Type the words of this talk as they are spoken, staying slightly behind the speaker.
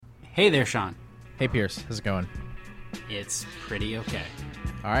Hey there, Sean. Hey, Pierce. How's it going? It's pretty okay.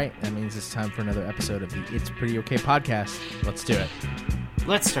 All right. That means it's time for another episode of the It's Pretty Okay podcast. Let's do it.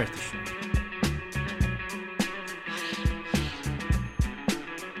 Let's start the show.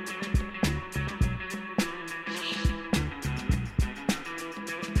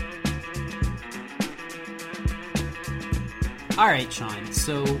 All right, Sean.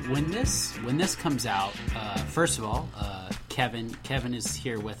 So when this comes out, first of all, Kevin is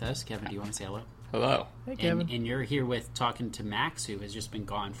here with us. Kevin, do you want to say hello? Hello. Hey, Kevin. And you're here with talking to Max, who has just been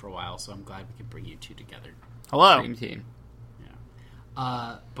gone for a while. So I'm glad we could bring you two together. Hello. Dream team.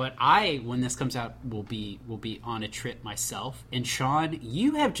 Yeah. But I, when this comes out, will be on a trip myself. And Sean,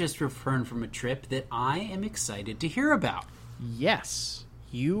 you have just returned from a trip that I am excited to hear about. Yes.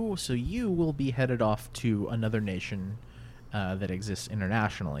 You will be headed off to another nation that exists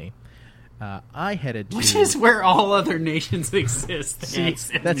internationally. I headed to... Which is where all other nations exist. See,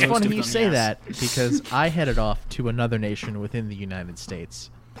 that's funny you say that, because I headed off to another nation within the United States,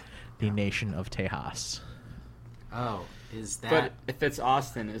 the nation of Tejas. Oh, is that... But if it's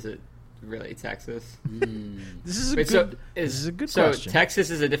Austin, is it really Texas? This is a good so question. So Texas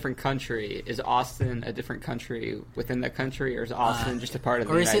is a different country. Is Austin a different country within the country, or is Austin just a part of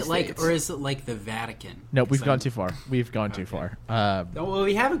the United States? Or is it like the Vatican? No, we've gone too far. We've gone too far. Well,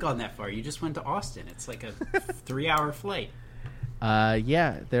 we haven't gone that far. You just went to Austin. It's like a 3-hour flight.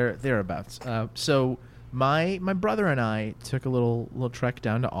 Yeah, thereabouts. So my brother and I took a little trek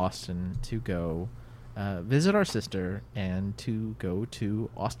down to Austin to go visit our sister and to go to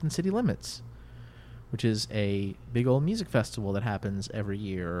Austin City Limits, which is a big old music festival that happens every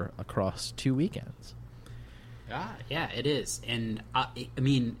year across 2 weekends. Yeah, it is. And I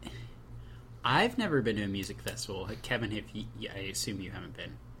mean, I've never been to a music festival. Kevin, I assume you haven't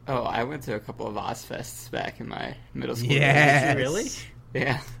been. Oh, I went to a couple of Ozfests back in my middle school Yes. days. Really?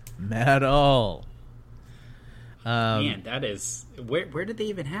 Yeah. Metal. Man, that is... Where did they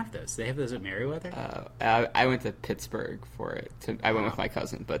even have those? They have those at Merriweather? I went to Pittsburgh for it. I went with my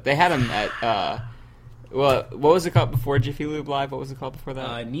cousin, but they had them at... well, what was it called before Jiffy Lube Live? What was it called before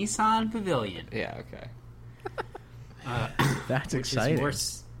that? Nissan Pavilion. Yeah, okay. That's exciting.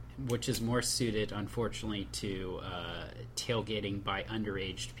 Which is more suited, unfortunately, to tailgating by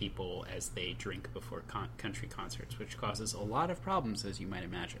underage people as they drink before country concerts, which causes a lot of problems, as you might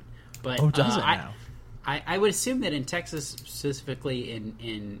imagine. But does it now? I would assume that in Texas, specifically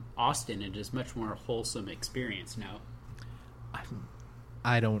in Austin, it is much more wholesome experience. No,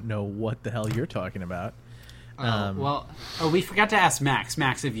 I don't know what the hell you're talking about. We forgot to ask Max.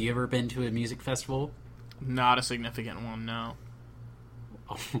 Max, have you ever been to a music festival? Not a significant one, no.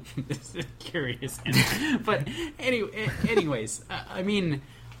 Oh, this is curious. But anyways, I mean,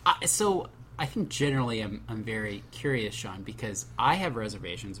 so I think generally I'm very curious, Sean, because I have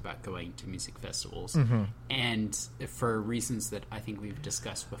reservations about going to music festivals, and for reasons that I think we've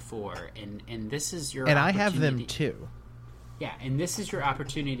discussed before, and this is your And I opportunity. have them too. Yeah, and this is your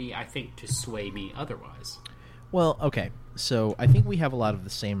opportunity, I think, to sway me otherwise. Well, okay. So I think we have a lot of the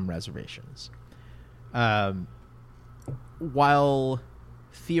same reservations. While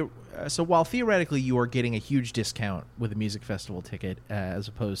theoretically you are getting a huge discount with a music festival ticket as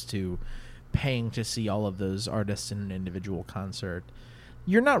opposed to paying to see all of those artists in an individual concert,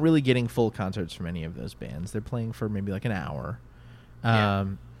 you're not really getting full concerts from any of those bands. They're playing for maybe like an hour.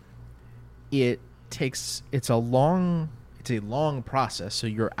 It's a long process. So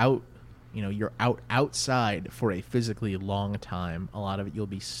you're outside for a physically long time. A lot of it you'll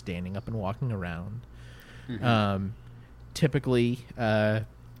be standing up and walking around. Typically,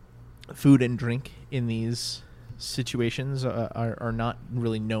 food and drink in these situations are not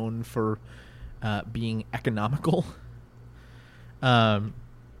really known for being economical. So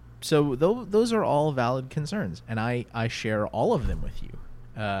those are all valid concerns, and I share all of them with you.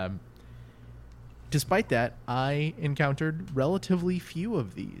 Despite that, I encountered relatively few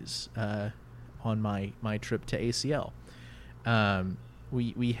of these on my trip to ACL.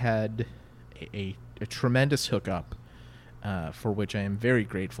 We had a tremendous hookup, for which I am very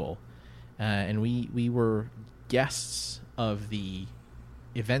grateful. And we were guests of the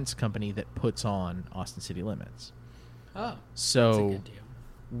events company that puts on Austin City Limits. Oh, so that's a good deal.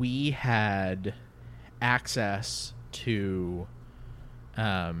 We had access to,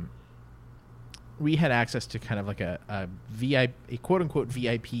 kind of like a VIP, a quote unquote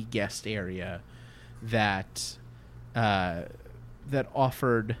VIP guest area that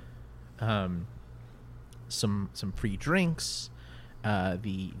offered some free drinks,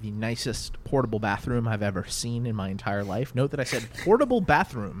 the nicest portable bathroom I've ever seen in my entire life. Note that I said portable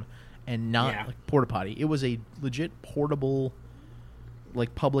bathroom and not like porta potty. It was a legit portable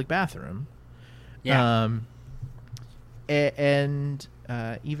like public bathroom. Yeah. And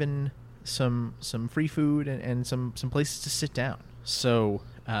even some free food and some places to sit down. So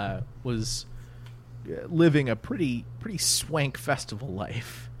was living a pretty swank festival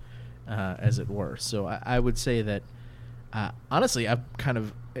life, as it were. So I would say that honestly, I've kind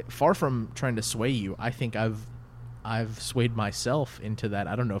of, far from trying to sway you, I think I've swayed myself into that.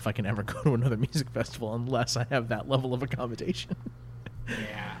 I don't know if I can ever go to another music festival unless I have that level of accommodation.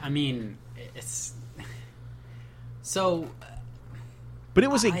 Yeah, I mean, it's so. But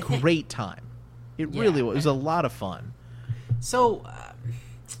it was a great time. It really was. It was a lot of fun. So,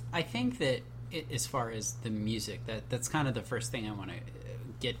 I think that as far as the music, that's kind of the first thing I want to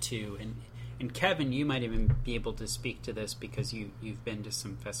get to. And Kevin, you might even be able to speak to this because you've been to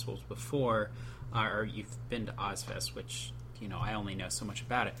some festivals before, or you've been to Ozfest, which, I only know so much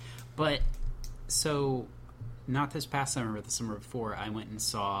about it. But, so, not this past summer, but the summer before, I went and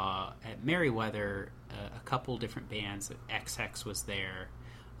saw at Merriweather a couple different bands. XX was there,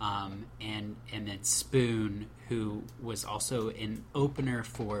 and then Spoon, who was also an opener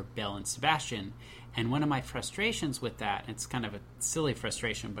for Belle and Sebastian. And one of my frustrations with that, it's kind of a silly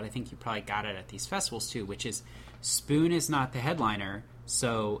frustration, but I think you probably got it at these festivals too, which is Spoon is not the headliner,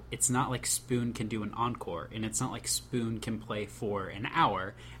 so it's not like Spoon can do an encore, and it's not like Spoon can play for an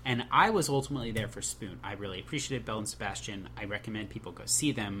hour. And I was ultimately there for Spoon. I really appreciated Belle and Sebastian. I recommend people go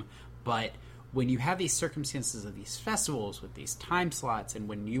see them. But when you have these circumstances of these festivals with these time slots, and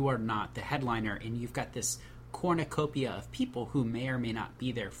when you are not the headliner, and you've got this cornucopia of people who may or may not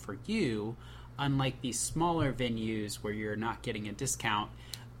be there for you, unlike these smaller venues where you're not getting a discount,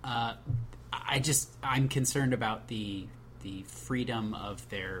 I'm concerned about the freedom of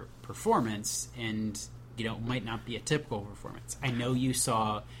their performance, and it might not be a typical performance. I know you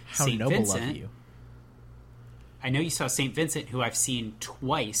saw St. Vincent. Of you. I know you saw St. Vincent, who I've seen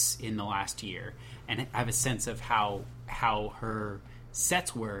twice in the last year, and I have a sense of how her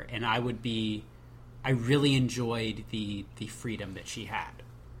sets were, and I really enjoyed the freedom that she had.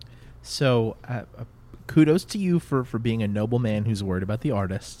 So, kudos to you for being a noble man who's worried about the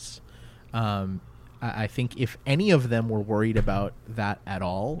artists. I think if any of them were worried about that at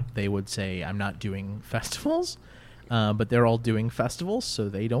all, they would say, I'm not doing festivals. But they're all doing festivals, so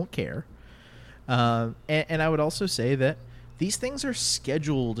they don't care. And I would also say that these things are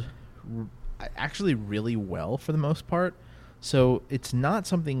scheduled actually really well for the most part. So it's not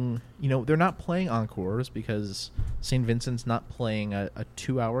something, they're not playing encores because St. Vincent's not playing a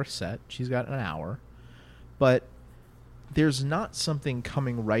 2-hour set. She's got an hour. But there's not something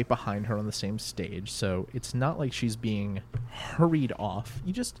coming right behind her on the same stage. So it's not like she's being hurried off.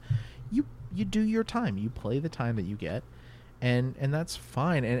 You just, you do your time. You play the time that you get. And that's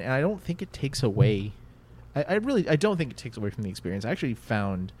fine. And I don't think it takes away. I don't think it takes away from the experience. I actually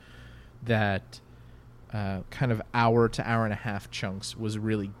found that kind of hour to hour and a half chunks was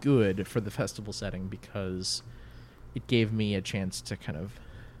really good for the festival setting because it gave me a chance to kind of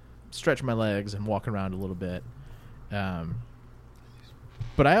stretch my legs and walk around a little bit. But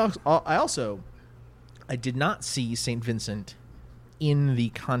I did not see St. Vincent in the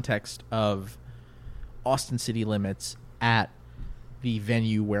context of Austin City Limits at the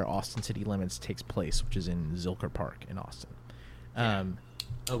venue where Austin City Limits takes place, which is in Zilker Park in Austin.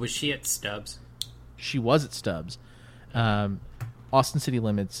 Was she at Stubbs? She was at Stubbs. Austin City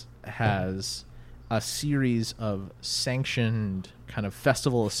Limits has a series of sanctioned kind of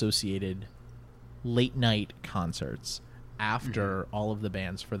festival-associated late-night concerts after all of the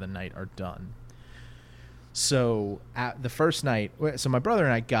bands for the night are done. So at the first night, so my brother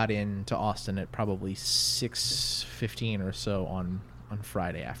and I got into Austin at probably 6:15 or so on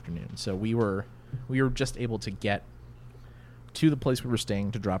Friday afternoon. So we were just able to get to the place we were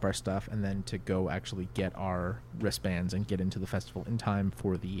staying to drop our stuff and then to go actually get our wristbands and get into the festival in time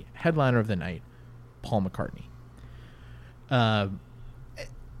for the headliner of the night, Paul McCartney. I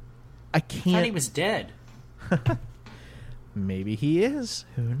can't. I thought he was dead. Maybe he is.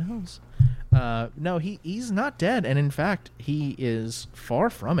 Who knows? No, he's not dead, and in fact, he is far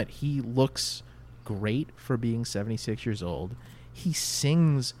from it. He looks great for being 76 years old. He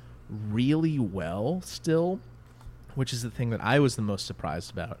sings really well still, which is the thing that I was the most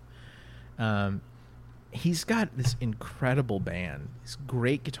surprised about. He's got this incredible band. These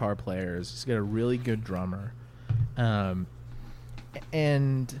great guitar players. He's got a really good drummer. And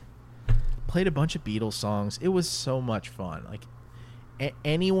played a bunch of Beatles songs. It was so much fun. Like,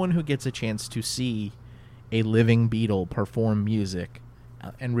 anyone who gets a chance to see a living Beatle perform music,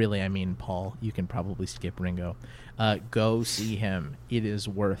 and really, I mean, Paul, you can probably skip Ringo, go see him. It is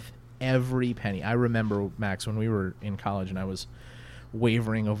worth every penny. I remember, Max, when we were in college and I was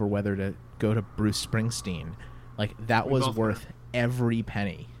wavering over whether to go to Bruce Springsteen. Like, that was both worth were. every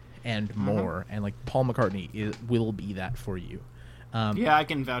penny and more. And, like, Paul McCartney will be that for you. Yeah, I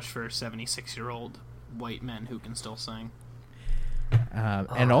can vouch for 76-year-old white men who can still sing.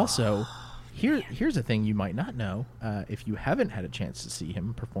 And also, here's a thing you might not know if you haven't had a chance to see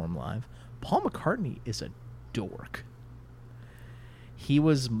him perform live. Paul McCartney is a dork. He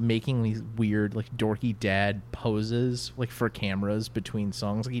was making these weird, like, dorky dad poses, like, for cameras between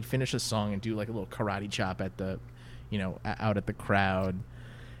songs. Like, he'd finish a song and do, like, a little karate chop at the, out at the crowd.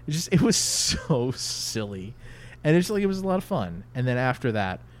 It was so silly. And it was a lot of fun. And then after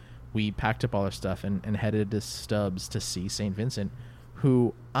that, we packed up all our stuff and headed to Stubbs to see St. Vincent,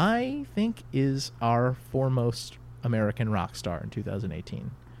 who I think is our foremost American rock star in 2018.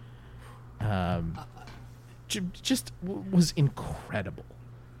 Just was incredible.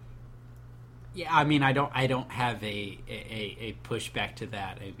 Yeah, I mean, I don't have a pushback to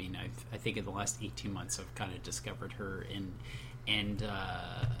that. I mean, I think in the last 18 months I've kind of discovered her, and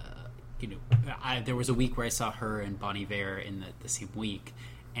there was a week where I saw her and Bon Iver in the same week,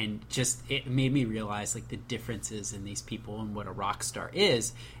 and just it made me realize, like, the differences in these people and what a rock star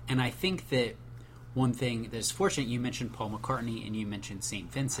is. And I think that one thing that's fortunate, you mentioned Paul McCartney and you mentioned St.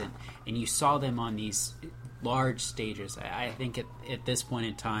 Vincent, and you saw them on these large stages. I think at this point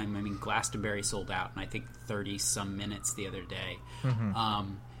in time, I mean, Glastonbury sold out in I think 30-some minutes the other day.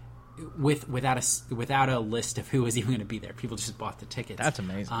 Without a list of who was even going to be there. People just bought the tickets. That's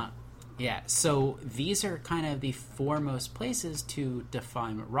amazing. Yeah, so these are kind of the foremost places to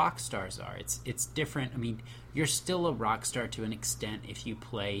define what rock stars are. It's different. I mean, you're still a rock star to an extent if you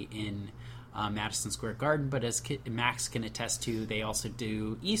play in Madison Square Garden, but as Max can attest to, they also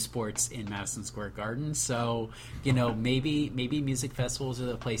do esports in Madison Square Garden. So, maybe music festivals are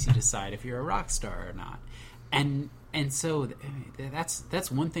the place you decide if you're a rock star or not. And so that's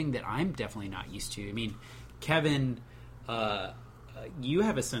one thing that I'm definitely not used to. I mean, Kevin, you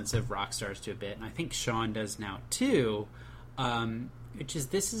have a sense of rock stars to a bit, and I think Sean does now too. Which is,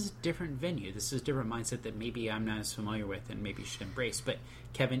 this is a different venue. This is a different mindset that maybe I'm not as familiar with and maybe should embrace. But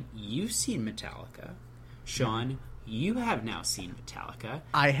Kevin, you've seen Metallica. Sean, you have now seen Metallica.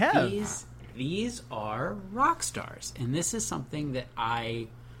 I have. These are rock stars, and this is something that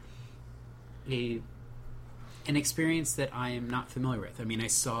an experience that I am not familiar with. I mean, I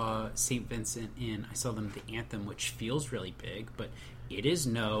saw St. Vincent I saw them at the Anthem, which feels really big, but it is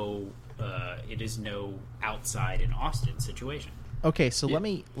no outside in Austin situation. Okay, so let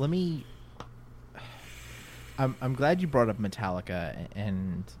me. I'm glad you brought up Metallica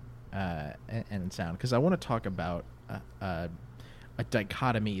and sound, because I want to talk about a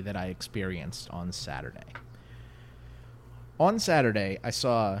dichotomy that I experienced on Saturday. On Saturday, I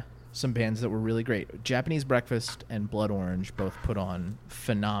saw some bands that were really great. Japanese Breakfast and Blood Orange both put on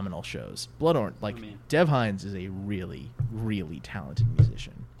phenomenal shows. Blood Orange, Dev Hynes is a really, really talented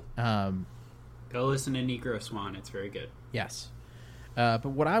musician. Go listen to Negro Swan; it's very good. Yes. But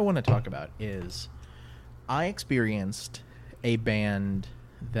what I want to talk about is I experienced a band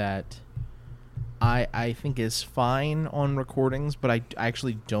that I think is fine on recordings, but I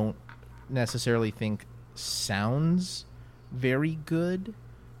actually don't necessarily think sounds very good.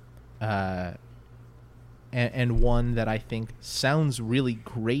 And one that I think sounds really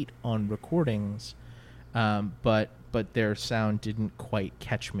great on recordings, but their sound didn't quite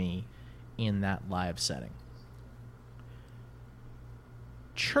catch me in that live setting.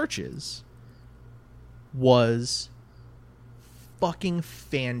 Churches was fucking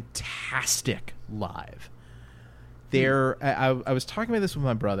fantastic live. I was talking about this with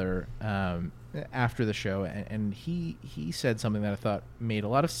my brother after the show, and he said something that I thought made a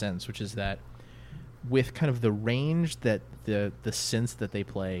lot of sense, which is that with kind of the range that the synths that they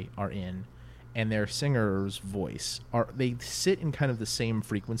play are in, and their singer's voice, they sit in kind of the same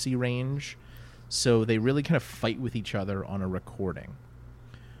frequency range, so they really kind of fight with each other on a recording.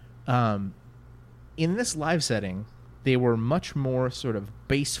 In this live setting, they were much more sort of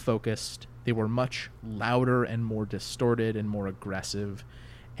bass focused. They were much louder and more distorted and more aggressive.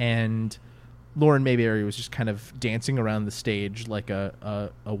 And Lauren Mayberry was just kind of dancing around the stage like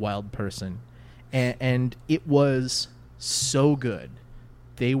a wild person. And it was so good.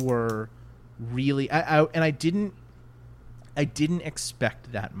 They were really, I didn't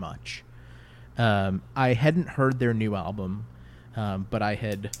expect that much. I hadn't heard their new album, but I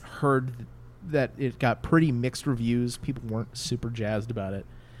had heard that it got pretty mixed reviews. People weren't super jazzed about it.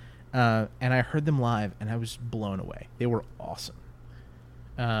 And I heard them live, and I was blown away. They were awesome.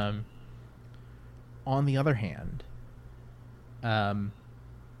 On the other hand, I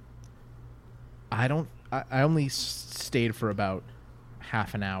only stayed for about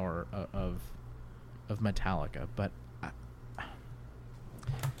half an hour of Metallica, but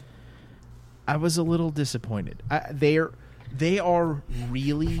I was a little disappointed. They're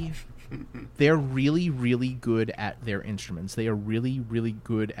really really good at their instruments. They are really really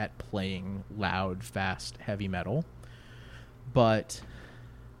good at playing loud, fast, heavy metal. But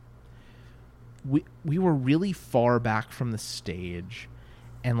we were really far back from the stage,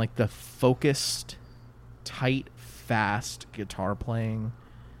 and like the focused, tight, fast guitar playing,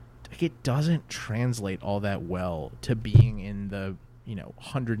 like it doesn't translate all that well to being in the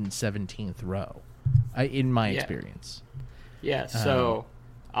 117th row, in my experience. Yeah. So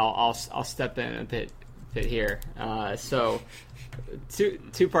I'll step in a bit here. So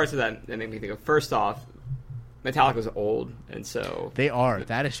two parts of that make me think of. First off, Metallica's old, and so they are.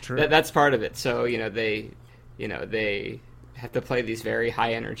 That is true. That's part of it. So they have to play these very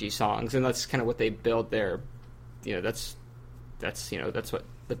high energy songs, and that's kind of what they build their. That's what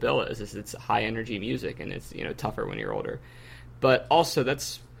the bill is it's high energy music, and it's tougher when you're older. But also,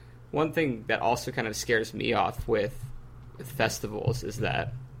 that's one thing that also kind of scares me off with festivals is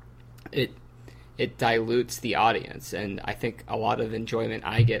that it dilutes the audience, and I think a lot of enjoyment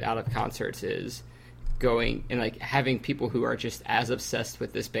I get out of concerts is going and like having people who are just as obsessed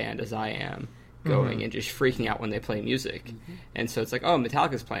with this band as I am going and just freaking out when they play music. And so it's like, oh,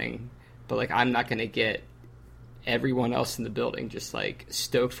 Metallica's playing, but like I'm not going to get everyone else in the building just like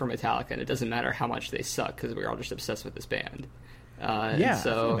stoked for Metallica, and it doesn't matter how much they suck because we're all just obsessed with this band.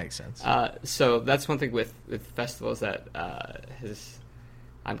 So that makes sense. So that's one thing with festivals that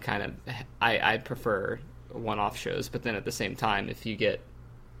I prefer one-off shows, but then at the same time, if you get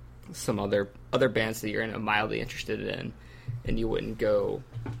some other bands that you're mildly interested in, and you wouldn't go,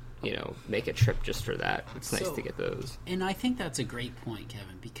 make a trip just for that. It's nice to get those. And I think that's a great point,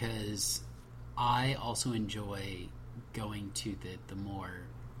 Kevin, because I also enjoy going to the more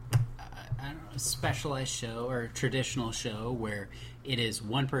specialized show or traditional show where it is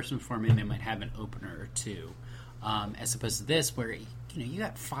one person performing. They might have an opener or two, as opposed to this where you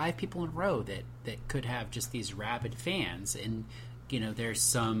got 5 people in a row that could have just these rabid fans, and there's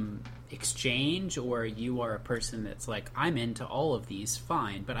some exchange, or you are a person that's like, I'm into all of these,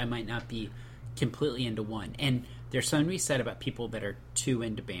 fine, but I might not be completely into one. And there's something to be said about people that are too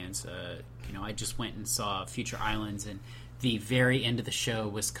into bands. I just went and saw Future Islands, and the very end of the show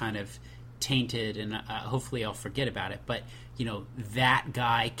was kind of tainted, and hopefully I'll forget about it, but that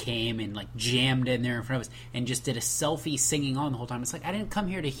guy came and like jammed in there in front of us and just did a selfie singing on the whole time. It's like, I didn't come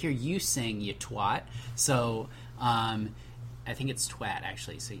here to hear you sing, you twat. So I think it's twat,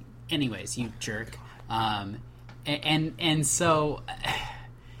 actually. So anyways, you jerk. And so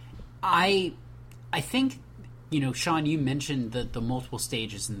I think, Sean, you mentioned the multiple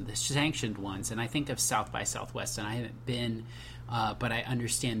stages and the sanctioned ones, and I think of South by Southwest, and I haven't been, but I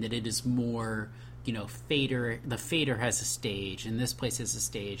understand that it is more, Fader. The Fader has a stage, and this place has a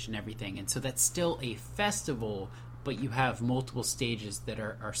stage, and everything, and so that's still a festival, but you have multiple stages that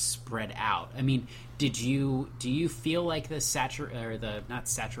are spread out. I mean, do you feel like the not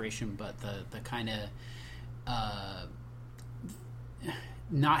saturation, but the kind of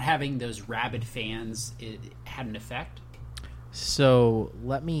not having those rabid fans, it had an effect? So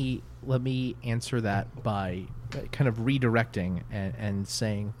let me answer that by kind of redirecting and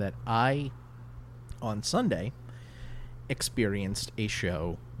saying that I, on Sunday, experienced a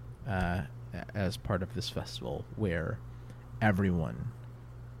show as part of this festival where everyone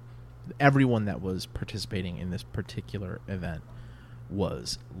that was participating in this particular event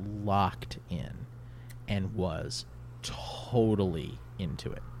was locked in and was totally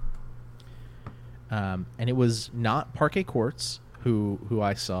into it. And it was not Parquet Courts, who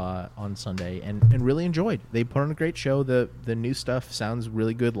I saw on Sunday and really enjoyed. They put on a great show. The new stuff sounds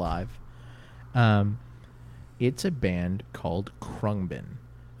really good live. It's a band called Khruangbin,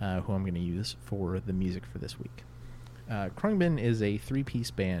 who I'm going to use for the music for this week. Khruangbin is a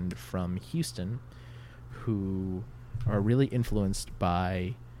 3-piece band from Houston who are really influenced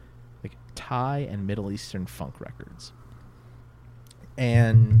by like Thai and Middle Eastern funk records.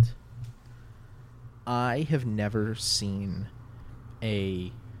 And I have never seen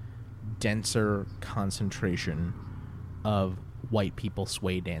a denser concentration of white people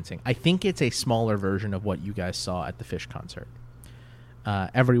sway dancing. I think it's a smaller version of what you guys saw at the Phish concert.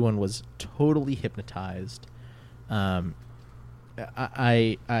 Everyone was totally hypnotized. I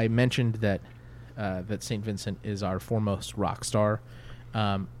mentioned that St. Vincent is our foremost rock star.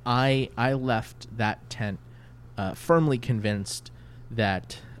 I left that tent firmly convinced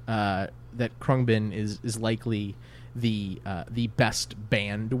that Khruangbin is likely the best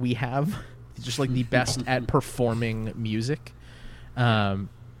band we have, just like the best at performing music.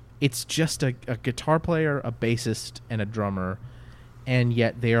 It's just a guitar player, a bassist, and a drummer, and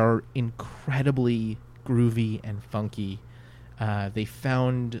yet they are incredibly groovy and funky. They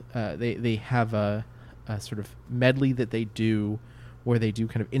have a sort of medley that they do where they do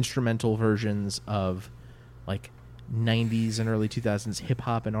kind of instrumental versions of like 90s and early 2000s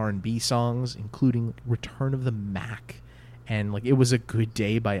hip-hop and R&B songs, including Return of the Mac and like It Was a Good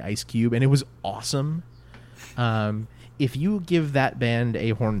Day by Ice Cube, and it was awesome. If you give that band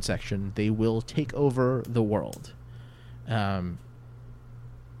a horn section, they will take over the world.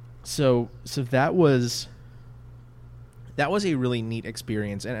 So that was a really neat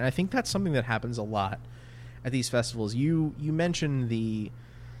experience, and I think that's something that happens a lot at these festivals. You mentioned the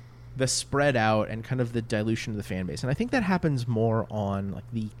spread out and kind of the dilution of the fan base, and I think that happens more on like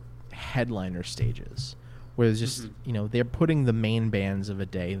the headliner stages, where there's just they're putting the main bands of a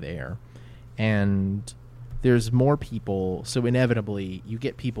day there, and there's more people, so inevitably you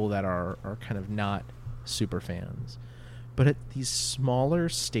get people that are kind of not super fans. But at these smaller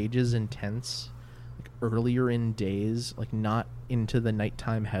stages and tents, like earlier in days, like not into the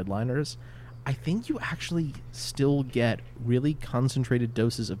nighttime headliners, I think you actually still get really concentrated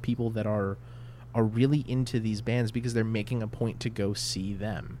doses of people that are really into these bands because they're making a point to go see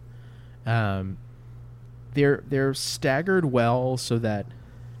them. They're staggered well so that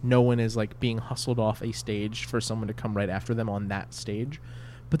no one is like being hustled off a stage for someone to come right after them on that stage.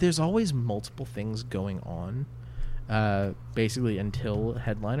 But there's always multiple things going on, basically until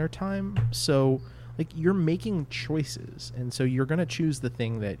headliner time. So like you're making choices, and so you're going to choose the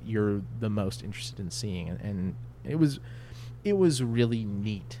thing that you're the most interested in seeing. And it was really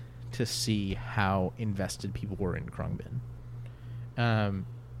neat to see how invested people were in Khruangbin. And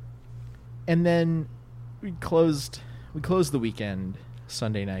then we closed the weekend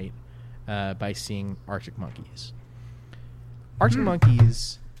Sunday night by seeing Arctic Monkeys. Arctic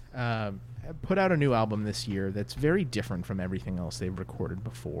Monkeys put out a new album this year that's very different from everything else they've recorded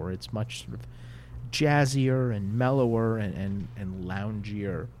before. It's much sort of jazzier and mellower and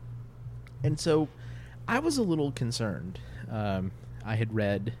loungier. And so I was a little concerned. I had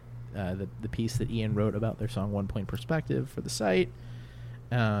read the piece that Ian wrote about their song One Point Perspective for the site.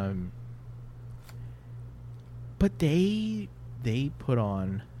 But they put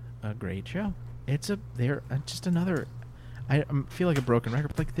on a great show. They're just another. I feel like a broken record,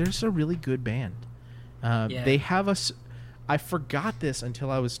 but like they're just a really good band. They have I forgot this until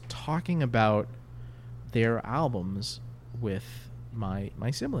I was talking about their albums with my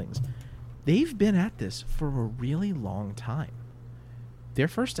siblings. They've been at this for a really long time. Their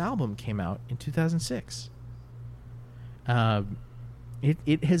first album came out in 2006.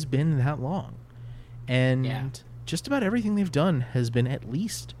 It has been that long, and just about everything they've done has been at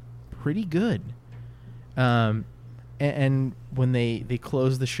least pretty good. And when they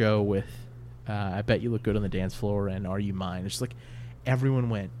closed the show with I Bet You Look Good on the Dance Floor and Are You Mine, it's like everyone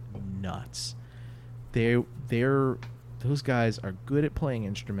went nuts. Those guys are good at playing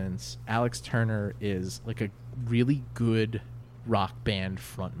instruments. Alex Turner is like a really good rock band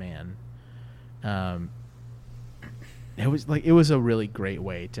frontman. It was a really great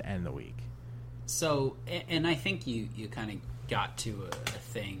way to end the week. So, and I think you kind of got to a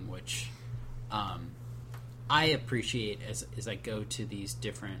thing which I appreciate as I go to these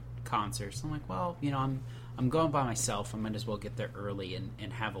different concerts. I'm like, well, I'm going by myself. I might as well get there early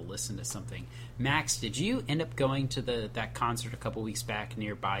and have a listen to something. Max, did you end up going to that concert a couple weeks back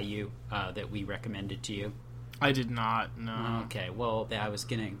nearby you that we recommended to you? I did not, no. Okay, well, I was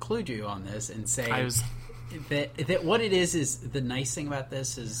going to include you on this and say that what it is the nice thing about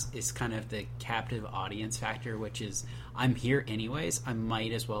this is kind of the captive audience factor, which is I'm here anyways. I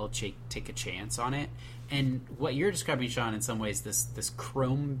might as well take a chance on it. And what you're describing, Sean, in some ways, this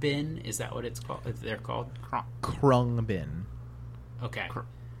Khruangbin, is that what it's called? They're called Khruangbin. Okay.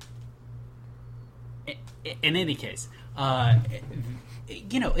 In any case,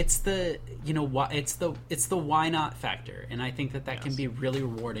 it's the why not factor, and I think that can be really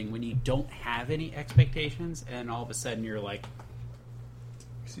rewarding when you don't have any expectations, and all of a sudden you're like,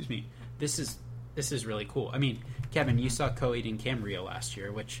 excuse me, this is really cool. I mean, Kevin, you saw Coheed and Cambria last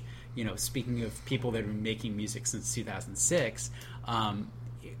year, which, speaking of people that have been making music since 2006,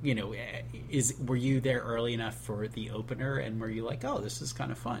 were you there early enough for the opener, and were you like, oh, this is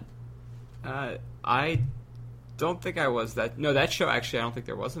kind of fun? I don't think I was that. No, that show actually, I don't think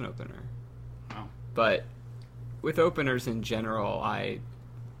there was an opener. Oh. But with openers in general, I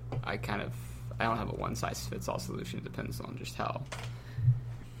don't have a one size fits all solution. It depends on just how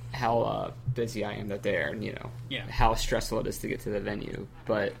busy I am that day, and how stressful it is to get to the venue.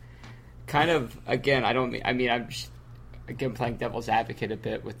 But kind of again, again, playing devil's advocate a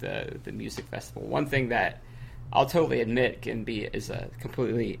bit with the music festival. One thing that I'll totally admit is a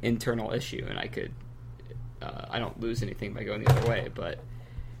completely internal issue, and I don't lose anything by going the other way. But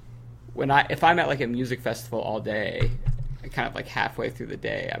if I'm at like a music festival all day, kind of like halfway through the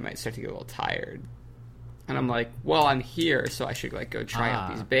day, I might start to get a little tired. And I'm like, well, I'm here, so I should like go try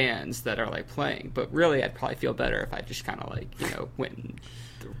out these bands that are like playing. But really, I'd probably feel better if I just kind of like went and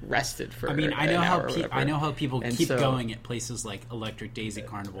rested for. I mean, I know how people and keep going at places like Electric Daisy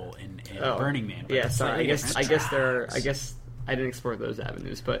Carnival and Burning Man. But Yeah, sorry. I guess I didn't explore those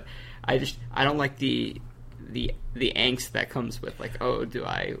avenues, but I don't like the angst that comes with like, oh, do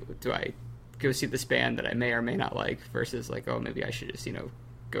I go see this band that I may or may not like versus like, oh, maybe I should just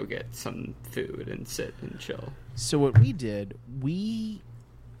go get some food and sit and chill. So what we did, these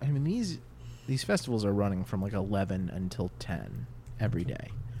festivals are running from like 11 until 10 every day.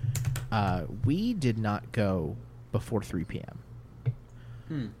 We did not go before 3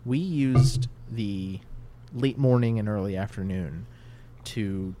 p.m. We used the late morning and early afternoon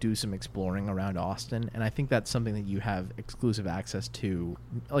to do some exploring around Austin, and I think that's something that you have exclusive access to.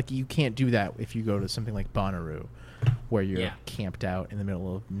 Like, you can't do that if you go to something like Bonnaroo, where you're camped out in the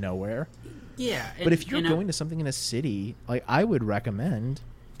middle of nowhere. Yeah, but if you're going to something in a city, like, I would recommend,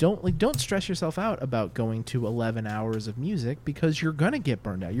 don't stress yourself out about going to 11 hours of music, because you're gonna get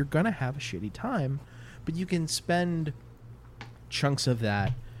burned out. You're gonna have a shitty time, but you can spend chunks of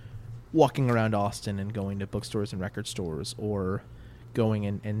that walking around Austin and going to bookstores and record stores, or going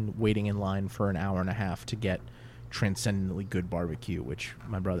and waiting in line for an hour and a half to get transcendently good barbecue, which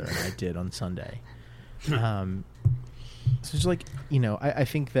my brother and I did on Sunday. So it's like, I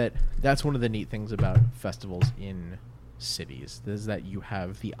think that's one of the neat things about festivals in cities, is that you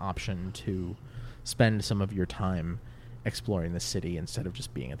have the option to spend some of your time exploring the city instead of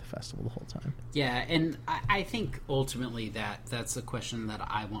just being at the festival the whole time. Yeah, and I think ultimately that's a question that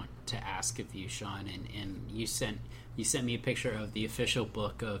I want to ask of you, Sean, and you sent me a picture of the official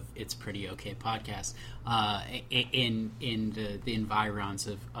book of It's Pretty Okay podcast in the environs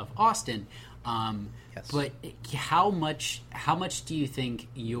of Austin. Yes. But how much do you think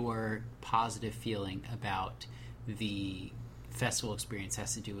your positive feeling about the festival experience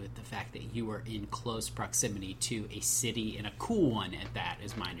has to do with the fact that you were in close proximity to a city, and a cool one at that,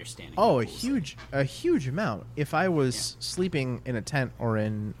 is my understanding? Oh, a huge amount. If I was sleeping in a tent or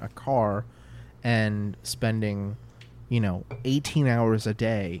in a car and spending 18 hours a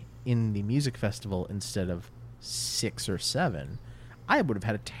day in the music festival instead of 6 or 7, I would have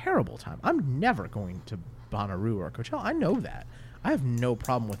had a terrible time. I'm never going to Bonnaroo or Coachella. I know that. I have no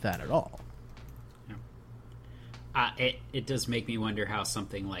problem with that at all. It does make me wonder how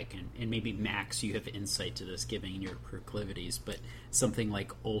something like, and maybe Max, you have insight to this given your proclivities, but something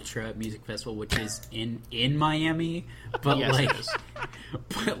like Ultra Music Festival, which is in Miami, but yes,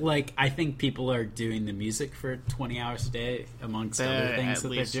 but I think people are doing the music for 20 hours a day amongst other things that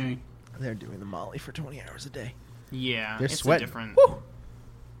they're doing. They're doing the Molly for 20 hours a day. Yeah, they're it's sweating. A different. Woo!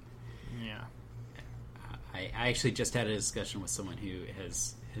 Yeah, I actually just had a discussion with someone who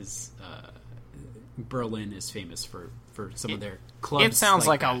has Berlin is famous for some of their clubs. It sounds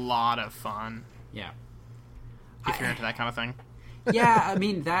like that. A lot of fun. Yeah, if you're into that kind of thing. Yeah, I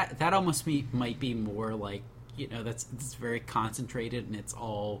mean that almost might be more like, it's very concentrated, and it's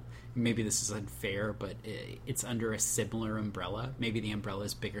all, maybe this is unfair, but it's under a similar umbrella. Maybe the umbrella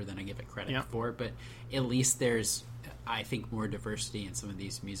is bigger than I give it credit for, but at least there's, I think, more diversity in some of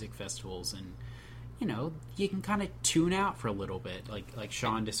these music festivals, and you can kind of tune out for a little bit, like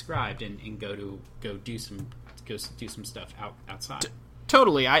Sean described, and go do some stuff outside.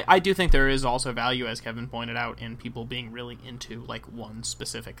 Totally. I do think there is also value, as Kevin pointed out, in people being really into like one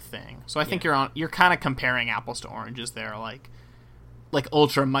specific thing. So I think you're kind of comparing apples to oranges there. Like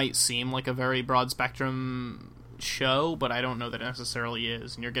Ultra might seem like a very broad spectrum show, but I don't know that it necessarily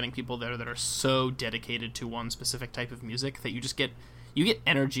is. And you're getting people there that are so dedicated to one specific type of music that you get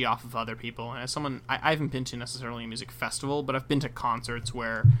energy off of other people. And as someone, I haven't been to necessarily a music festival, but I've been to concerts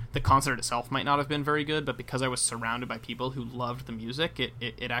where the concert itself might not have been very good, but because I was surrounded by people who loved the music,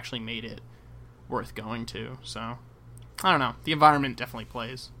 it actually made it worth going to. So, I don't know. The environment definitely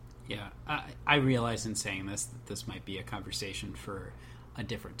plays. Yeah, I realize in saying this that this might be a conversation for a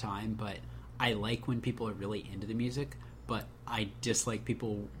different time, but I like when people are really into the music, but I dislike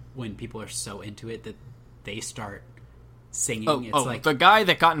when people are so into it that they start singing. It's like the guy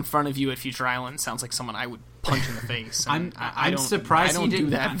that got in front of you at Future Island sounds like someone I would punch in the face. I'm surprised I don't do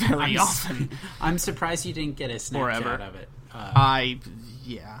that very often. I'm surprised you didn't get a Snapchat of it.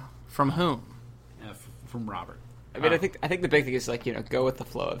 From whom? From Robert. I mean, I think the big thing is go with the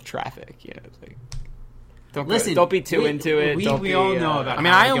flow of traffic. It's like, don't be too into it. We all know about. I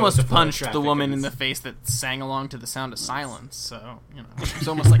mean, how I to go almost with the punched traffic the woman in and- the face that sang along to the sound of silence. So, you know, it's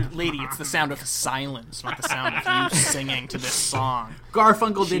almost like, lady, it's the sound of silence, not the sound of you singing to this song.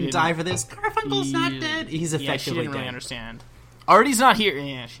 Garfunkel didn't didn't- die for this. Garfunkel's not dead. He's Yeah, she effectively didn't really dead. understand. Artie's not here.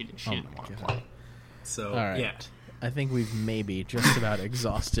 Yeah, she didn't want to God. play. So All right. yeah. I think we've maybe just about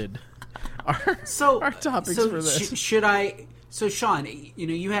exhausted our So topics so for this. should I? So Sean,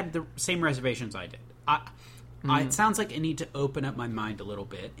 you had the same reservations I did. It sounds like I need to open up my mind a little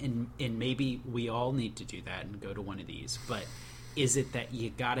bit, and maybe we all need to do that and go to one of these. But is it that you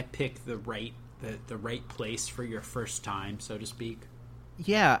got to pick the right place for your first time, so to speak?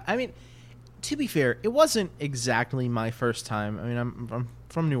 Yeah, I mean, to be fair, it wasn't exactly my first time. I mean, I'm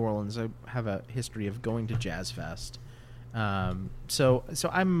from New Orleans. I have a history of going to Jazz Fest, so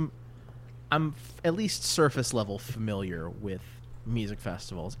I'm at least surface level familiar with music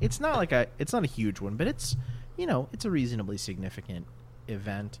festivals. It's not a huge one, but it's a reasonably significant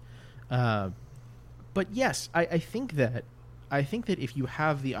event. But yes, I think that if you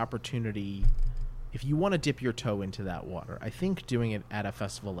have the opportunity, if you want to dip your toe into that water, I think doing it at a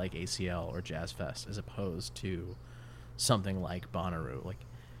festival like ACL or Jazz Fest as opposed to something like Bonnaroo, like,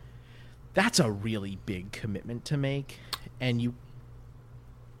 that's a really big commitment to make, and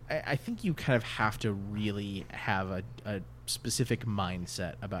I think you kind of have to really have a specific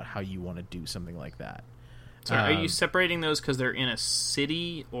mindset about how you want to do something like that. So are you separating those because they're in a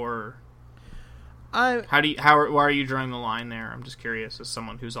city, or I why are you drawing the line there? I'm just curious, as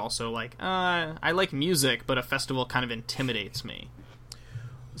someone who's also like, I like music, but a festival kind of intimidates me.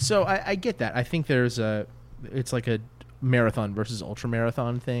 So I get that. I think it's like a marathon versus ultra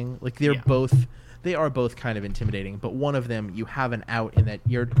marathon thing. Like they are both kind of intimidating, but one of them you have an out in that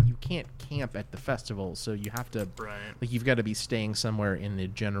you can't camp at the festival, so you have to like you've got to be staying somewhere in the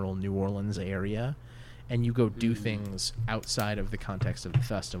general New Orleans area, and you go do things outside of the context of the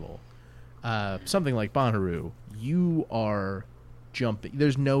festival. Something like Bonnaroo, you are jumping.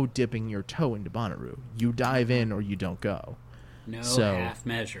 There's no dipping your toe into Bonnaroo. You dive in or you don't go. No So- half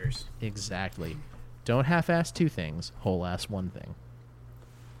measures. Exactly. Don't half-ass two things, whole-ass one thing.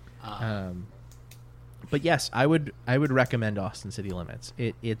 But yes, I would recommend Austin City Limits.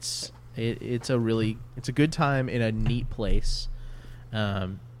 It's a good time in a neat place.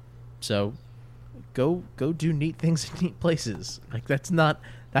 So go do neat things in neat places. Like that's not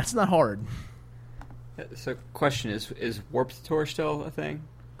hard. So, question is Warped Tour still a thing?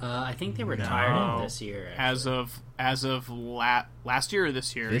 I think they retired it this year. Actually. As of last year or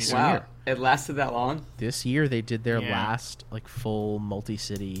this year? This Wow, year. it lasted that long. This year they did their Yeah. last like full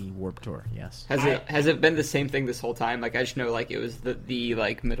multi-city Warped Tour. Yes. Has it been the same thing this whole time? Like I just know like it was the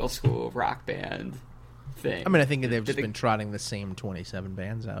like middle school rock band thing. I mean, I think they've just Did been trotting the same 27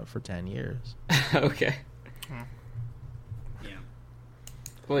 bands out for 10 years. Okay. Yeah.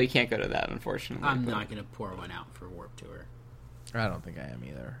 Well, you can't go to that, unfortunately. I'm but- not going to pour one out for Warped Tour. I don't think I am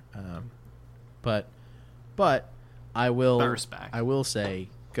either. But I will. That respect. I will say,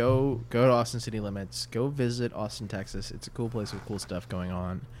 go to Austin City Limits. Go visit Austin, Texas. It's a cool place with cool stuff going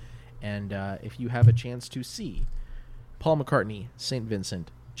on. And if you have a chance to see Paul McCartney, St.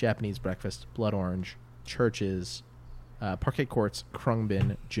 Vincent, Japanese Breakfast, Blood Orange, Churches, Parquet Courts,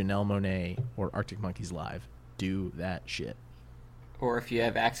 Krungbin, Janelle Monáe, or Arctic Monkeys live, do that shit. Or if you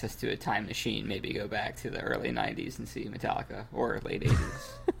have access to a time machine, maybe go back to the early 90s and see Metallica, or late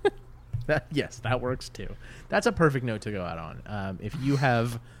 80s. Yes, that works too. That's a perfect note to go out on. If you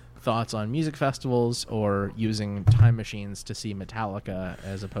have thoughts on music festivals or using time machines to see Metallica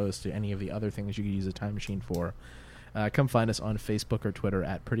as opposed to any of the other things you could use a time machine for, come find us on Facebook or Twitter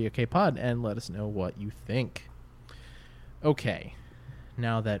at PrettyOKPod and let us know what you think. Okay,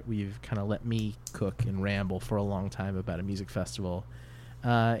 now that we've kind of let me cook and ramble for a long time about a music festival,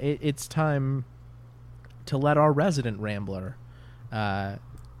 it's time to let our resident rambler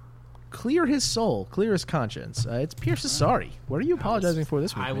clear his soul, clear his conscience. It's Pierce Asari. What are you apologizing for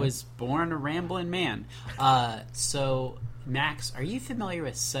this week? I man? was born a rambling man. So, Max, are you familiar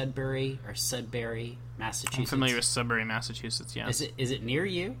with Sudbury, Massachusetts? I'm familiar with Sudbury, Massachusetts. Yes. Is it near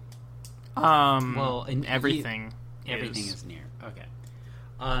you? Well, and everything. Everything is near. Okay.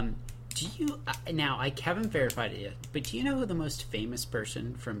 Do you now? I haven't verified it yet, but do you know who the most famous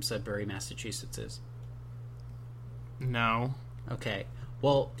person from Sudbury, Massachusetts is? No. Okay.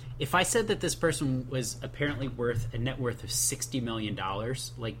 Well, if I said that this person was apparently worth a net worth of $60 million,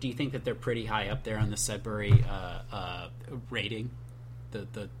 like, do you think that they're pretty high up there on the Sudbury rating, the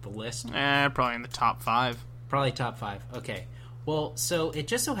list? Probably in the top 5. Probably top 5. Okay. Well, so it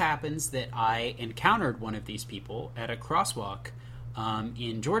just so happens that I encountered one of these people at a crosswalk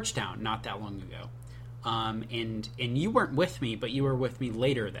in Georgetown not that long ago. and you weren't with me, but you were with me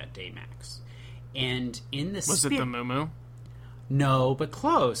later that day, Max. And in the Was it the Moo? No, but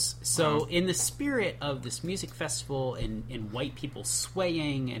close. So, in the spirit of this music festival and white people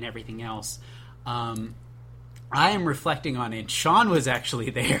swaying and everything else, I am reflecting on it. Sean was actually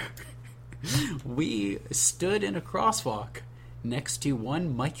there. We stood in a crosswalk next to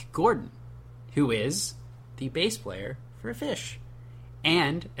one Mike Gordon, who is the bass player for Phish.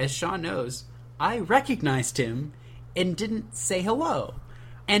 And, as Sean knows, I recognized him and didn't say hello.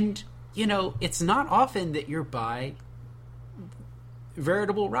 And, you know, it's not often that you're by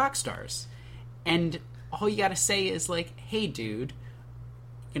veritable rock stars, and all you gotta say is like, hey dude,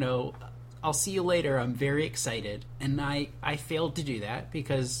 you know, I'll see you later, I'm very excited. And I failed to do that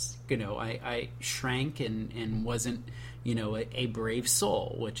because, you know, I shrank and wasn't, you know, a brave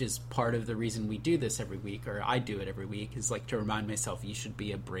soul, which is part of the reason we do this every week, or I do it every week, is like to remind myself you should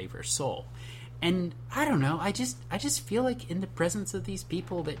be a braver soul. And I don't know, I just feel like in the presence of these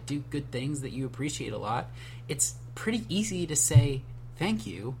people that do good things that you appreciate a lot, it's pretty easy to say thank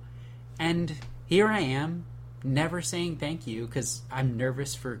you. And here I am, never saying thank you because I'm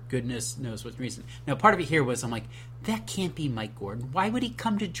nervous for goodness knows what reason. Now, part of it here was I'm like, that can't be Mike Gordon. Why would he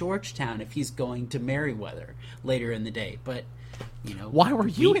come to Georgetown if he's going to Merriweather later in the day? But, you know... Why were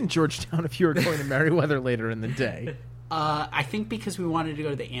you in Georgetown if you were going to Merriweather later in the day? I think because we wanted to go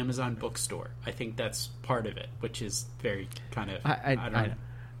to the Amazon bookstore. I think that's part of it, which is very kind of... I don't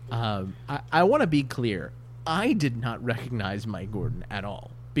know. I want to be clear. I did not recognize Mike Gordon at all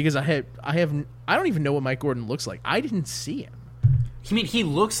because I don't even know what Mike Gordon looks like. I didn't see him. I mean, he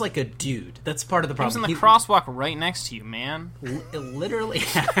looks like a dude. That's part of the He was problem. in the crosswalk right next to you, man. Literally.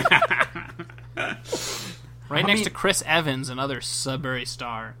 Right next to Chris Evans, another Sudbury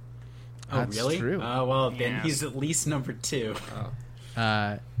star. Oh, That's really? true. Oh, well, then Yeah. he's at least number 2.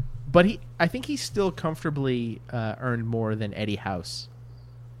 But I think he still comfortably earned more than Eddie House.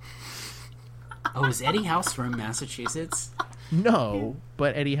 Oh, is Eddie House from Massachusetts? No,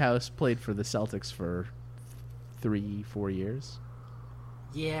 but Eddie House played for the Celtics for 3-4 years.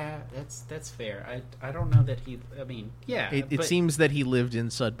 Yeah, that's fair. I don't know that he... I mean, yeah. It but- seems that he lived in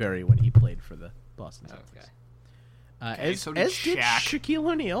Sudbury when he played for the Boston Celtics. Okay. So did as did Shaq.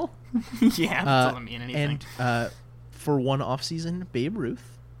 Shaquille O'Neal. Yeah, that doesn't mean anything. And for one offseason, Babe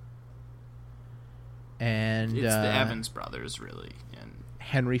Ruth. And It's the Evans brothers, really. And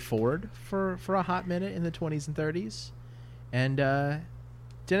Henry Ford for a hot minute in the 20s and 30s. And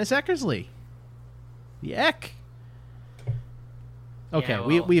Dennis Eckersley. The Eck. Okay, Yeah,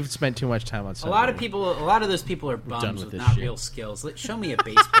 well, we've spent too much time on a lot of those people are done bums with with this not shit. real skills. Show me a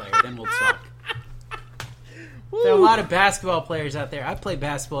bass player, then we'll talk. There are a lot of basketball players out there. I play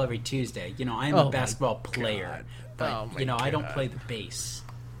basketball every Tuesday. You know, I'm Oh a my basketball player, God. but Oh my you know, I don't God. play the bass.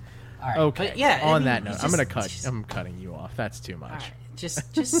 All right, Okay. but yeah. On I mean, that note, it's I'm just- gonna cut. just- I'm cutting you off. That's too much. all right,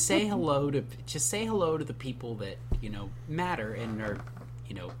 just say hello to the people that you know matter and are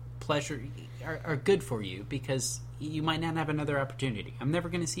you know pleasure are good for you because you might not have another opportunity. I'm never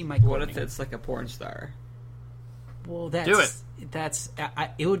going to see Mike What Gordon if again. it's like a porn star? Well, that's Do it.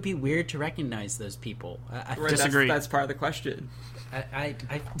 It would be weird to recognize those people. I Right, Disagree. That's part of the question. I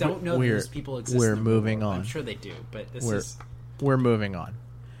don't know that We're- those people exist. we're in the moving real world. on. I'm sure they do, but this We're is we're moving on.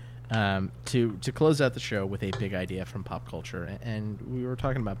 To close out the show with a big idea from pop culture, and we were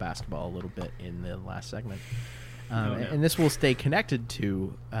talking about basketball a little bit in the last segment, no. and this will stay connected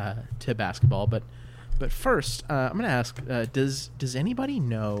to basketball. But first, I'm going to ask: Does anybody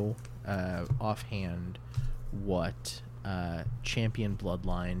know offhand what champion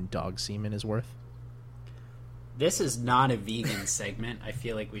bloodline dog semen is worth? this is not a vegan segment. I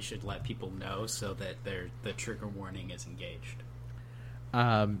feel like we should let people know so that the trigger warning is engaged.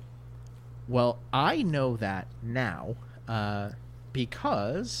 Well, I know that now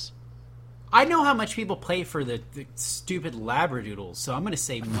because I know how much people pay for the stupid labradoodles, so I'm going to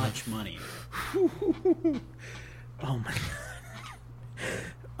say much money. oh my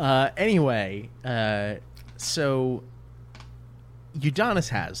god. Anyway, so Udonis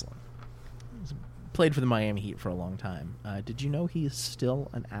Haslem played for the Miami Heat for a long time. Did you know he is still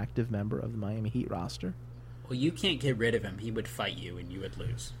an active member of the Miami Heat roster? Well, you can't get rid of him. He would fight you, and you would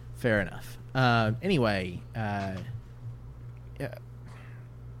lose. Fair enough. Anyway,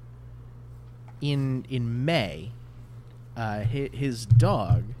 in May, his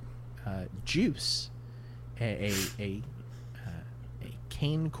dog Juice, a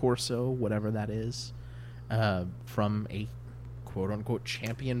cane corso, whatever that is, from a quote unquote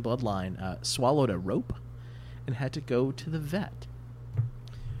champion bloodline, swallowed a rope and had to go to the vet.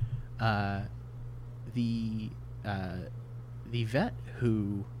 The vet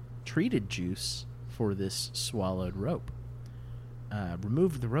who treated Juice for this swallowed rope,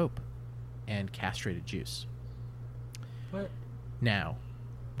 removed the rope, and castrated Juice. What? Now,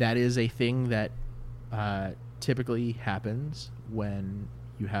 that is a thing that typically happens when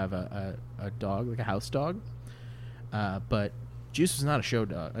you have a dog, like a house dog. But Juice was not a show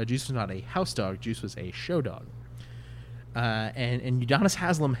dog. Juice was not a house dog. Juice was a show dog. And Udonis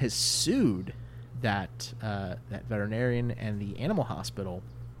Haslem has sued that veterinarian and the animal hospital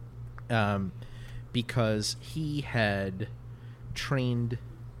because he had trained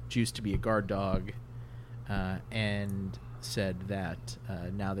Juice to be a guard dog and said that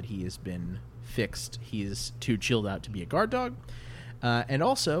now that he has been fixed, he is too chilled out to be a guard dog, and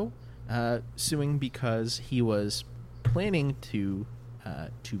also suing because he was planning to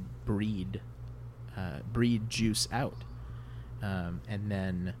breed Juice out and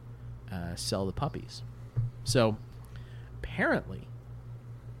then sell the puppies. So apparently,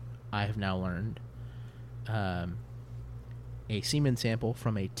 I have now learned a semen sample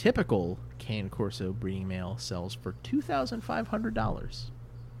from a typical Cane Corso breeding male sells for $2,500.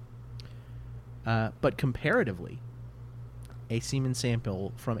 But comparatively, a semen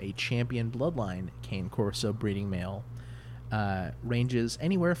sample from a champion bloodline Cane Corso breeding male ranges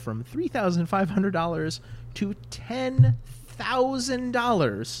anywhere from $3,500 to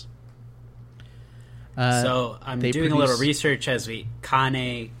 $10,000. So I'm doing a little research as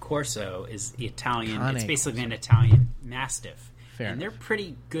Cane Corso is the Italian. It's basically an Italian Mastiff. And they're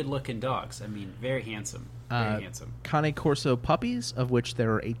pretty good-looking dogs. I mean, very handsome. Very handsome. Cane Corso puppies, of which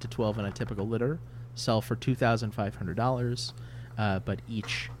there are 8 to 12 in a typical litter, sell for $2,500. But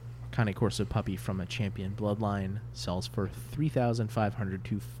each Cane Corso puppy from a champion bloodline sells for $3,500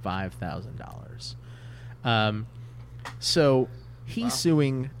 to $5,000. So he's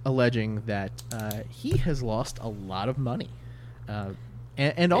suing, alleging that he has lost a lot of money.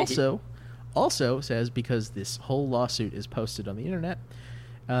 And also says, because this whole lawsuit is posted on the internet,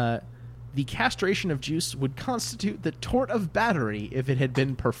 the castration of Juice would constitute the tort of battery if it had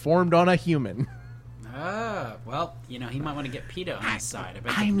been performed on a human. Well, he might want to get PETA on his side. I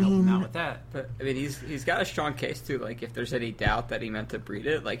bet they can help him out with that. But I mean, he's got a strong case too. Like, if there's any doubt that he meant to breed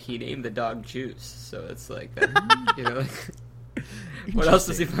it, like, he named the dog Juice, so it's like that. Like, what else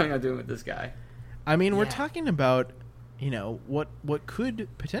is he planning on doing with this guy? I mean, we're talking about what could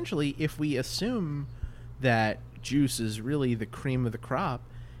potentially, if we assume that Juice is really the cream of the crop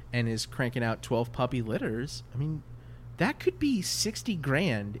and is cranking out 12 puppy litters. I mean, that could be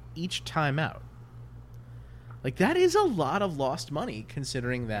 $60,000 each time out. Like, that is a lot of lost money,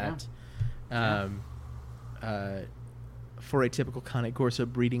 considering that for a typical Cane Corso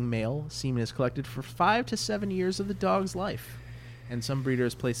breeding male, semen is collected for 5 to 7 years of the dog's life. And some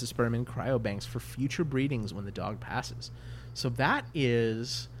breeders place the sperm in cryobanks for future breedings when the dog passes. So that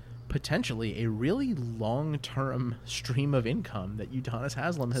is potentially a really long-term stream of income that Udonis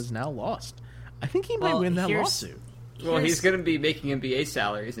Haslem has now lost. I think he might win that lawsuit. Well, he's going to be making NBA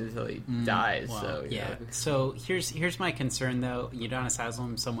salaries until he dies. Well, So here's my concern, though. Udonis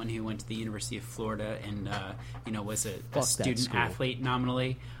Haslem, someone who went to the University of Florida and was a student athlete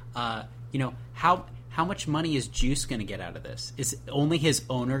nominally. How much money is Juice going to get out of this? Is only his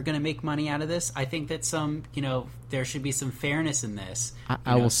owner going to make money out of this? I think that there should be some fairness in this.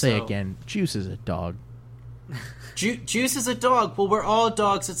 I will say again, Juice is a dog. Juice is a dog. Well, we're all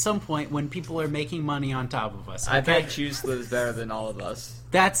dogs at some point when people are making money on top of us. Okay? I bet Juice lives better than all of us.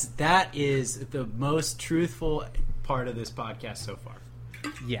 That is the most truthful part of this podcast so far.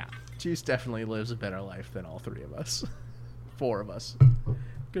 Yeah, Juice definitely lives a better life than all three of us. 4 of us.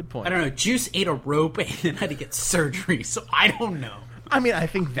 Good point. I don't know. Juice ate a rope and then had to get surgery, so I don't know. I mean, I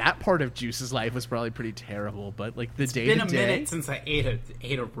think that part of Juice's life was probably pretty terrible, but like the day to day. It's been a minute since I ate a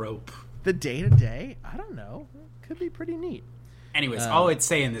rope. The day to day, I don't know. Could be pretty neat. Anyways, all I'd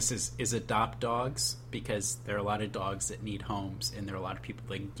say in this is adopt dogs, because there are a lot of dogs that need homes, and there are a lot of people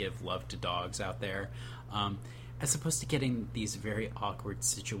that can give love to dogs out there, as opposed to getting these very awkward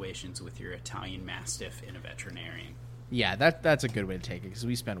situations with your Italian Mastiff in a veterinarian. Yeah, that's a good way to take it, because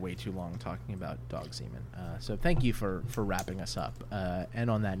we spent way too long talking about dog semen. So thank you for wrapping us up. And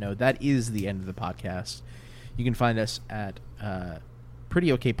on that note, that is the end of the podcast. You can find us at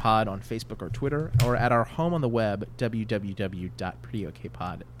Pretty OK Pod on Facebook or Twitter, or at our home on the web,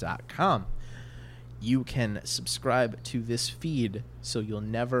 www.prettyokpod.com. You can subscribe to this feed so you'll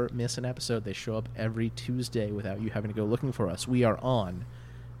never miss an episode. They show up every Tuesday without you having to go looking for us. We are on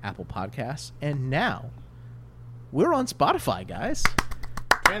Apple Podcasts, and now we're on Spotify, guys.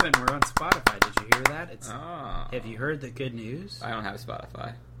 Kevin, we're on Spotify. Did you hear that? Have you heard the good news? I don't have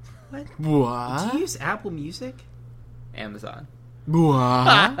Spotify. What? Do you use Apple Music? Amazon.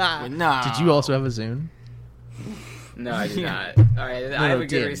 What? No. Did you also have a Zune? No, I did Yeah. not. All right, I have a good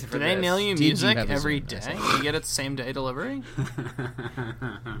did. reason for Do they this. mail you Did you music have a every Zune? day? You get it same day delivery?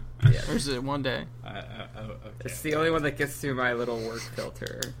 Yeah. Or is it one day? Okay. It's the only one that gets through my little work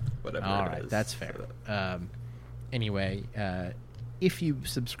filter, whatever All it right, is. that's fair. Anyway, if you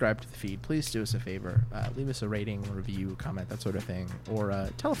subscribe to the feed, please do us a favor. Leave us a rating, review, comment, that sort of thing, or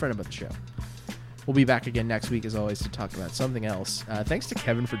tell a friend about the show. We'll be back again next week, as always, to talk about something else. Thanks to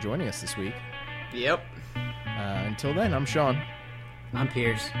Kevin for joining us this week. Yep. Until then, I'm Sean. I'm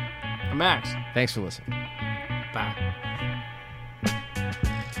Pierce. Max. Thanks for listening. Bye.